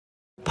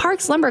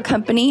Parks Lumber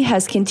Company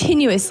has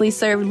continuously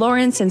served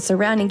Lawrence and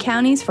surrounding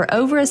counties for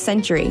over a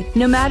century.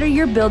 No matter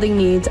your building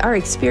needs, our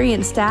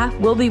experienced staff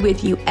will be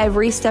with you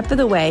every step of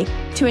the way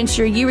to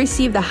ensure you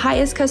receive the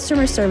highest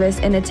customer service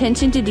and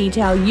attention to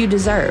detail you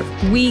deserve.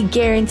 We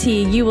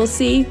guarantee you will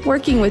see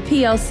working with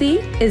PLC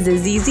is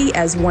as easy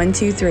as 1,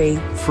 2, 3.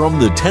 From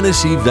the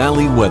Tennessee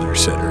Valley Weather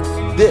Center,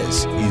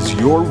 this is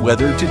your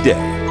weather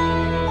today.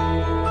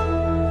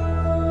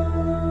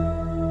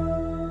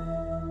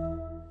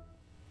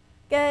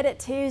 Good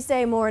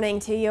Tuesday morning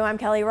to you. I'm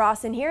Kelli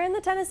Rosson here in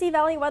the Tennessee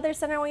Valley Weather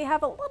Center. We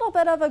have a little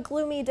bit of a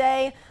gloomy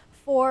day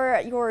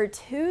for your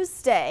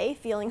Tuesday,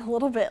 feeling a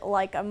little bit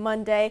like a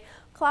Monday.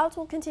 Clouds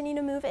will continue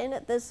to move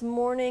in this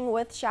morning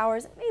with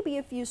showers and maybe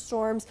a few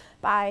storms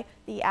by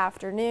the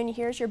afternoon.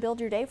 Here's your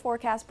Build Your Day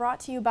forecast brought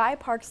to you by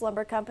Parks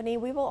Lumber Company.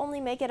 We will only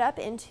make it up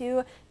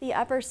into the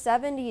upper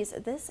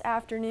 70s this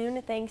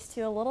afternoon thanks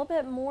to a little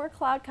bit more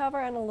cloud cover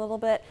and a little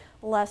bit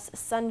less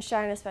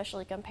sunshine,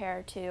 especially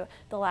compared to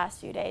the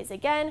last few days.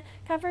 Again,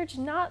 coverage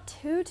not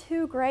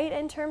too great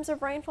in terms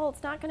of rainfall.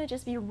 It's not going to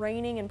just be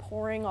raining and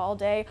pouring all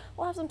day.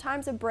 We'll have some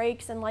times of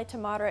breaks and light to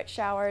moderate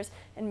showers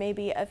and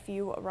maybe a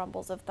few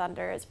rumbles of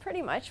thunder is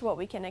pretty much what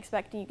we can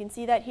expect. And you can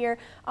see that here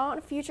on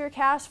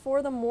Futurecast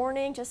for the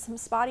morning, just some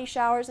spotty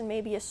showers and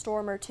maybe a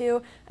storm or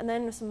two, and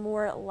then some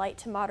more light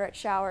to moderate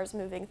showers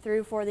moving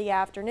through for the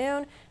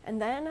afternoon.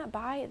 And then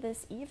by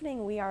this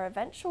evening, we are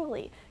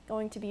eventually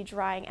going to be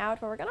drying out,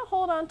 but we're going to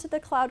hold on to the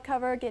cloud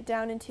cover, get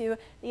down into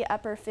the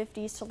upper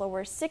 50s to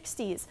lower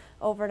 60s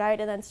overnight,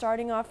 and then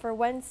starting off for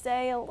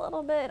Wednesday, a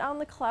little bit on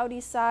the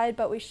cloudy side,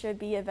 but we should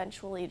be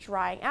eventually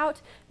drying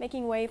out,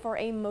 making way for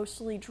a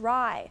mostly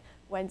dry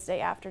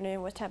Wednesday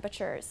afternoon with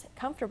temperatures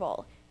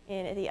comfortable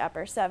in the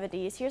upper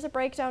 70s. Here's a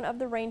breakdown of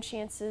the rain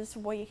chances,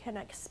 what you can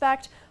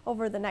expect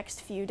over the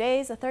next few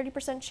days. A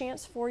 30%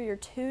 chance for your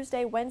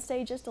Tuesday,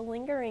 Wednesday, just a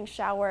lingering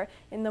shower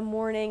in the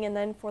morning, and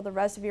then for the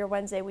rest of your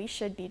Wednesday, we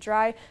should be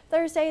dry.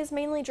 Thursday is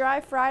mainly dry.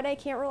 Friday,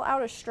 can't rule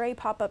out a stray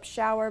pop-up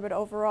shower, but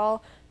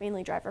overall,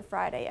 mainly dry for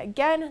Friday.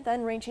 Again,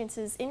 then rain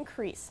chances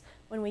increase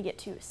when we get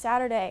to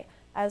Saturday,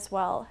 as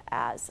well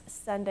as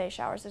Sunday.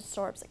 Showers and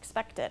storms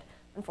expected,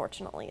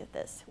 unfortunately,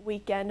 this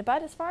weekend.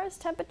 But as far as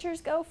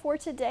temperatures go for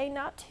today,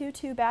 not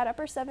too bad.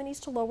 Upper 70s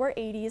to lower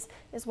 80s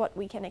is what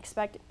we can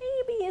expect.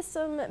 Maybe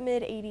some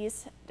mid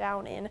 80s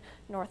down in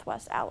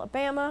northwest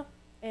Alabama.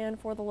 And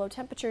for the low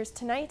temperatures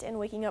tonight and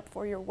waking up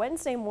for your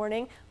Wednesday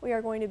morning, we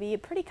are going to be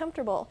pretty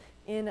comfortable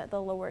in the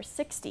lower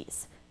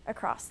 60s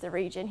across the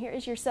region. Here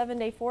is your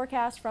 7-day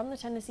forecast from the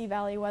Tennessee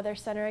Valley Weather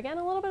Center. Again,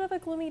 a little bit of a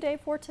gloomy day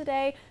for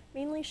today,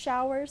 mainly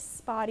showers,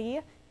 spotty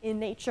in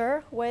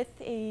nature with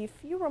a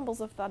few rumbles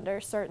of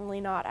thunder,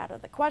 certainly not out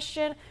of the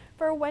question.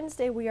 For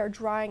Wednesday, we are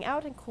drying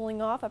out and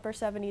cooling off, upper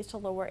 70s to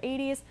lower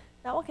 80s.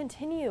 That will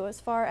continue as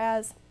far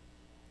as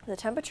the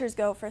temperatures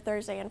go for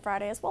Thursday and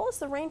Friday, as well as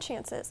the rain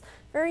chances.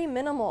 Very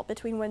minimal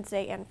between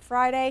Wednesday and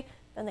Friday.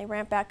 Then they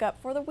ramp back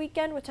up for the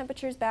weekend with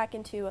temperatures back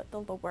into the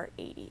lower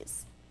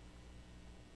 80s.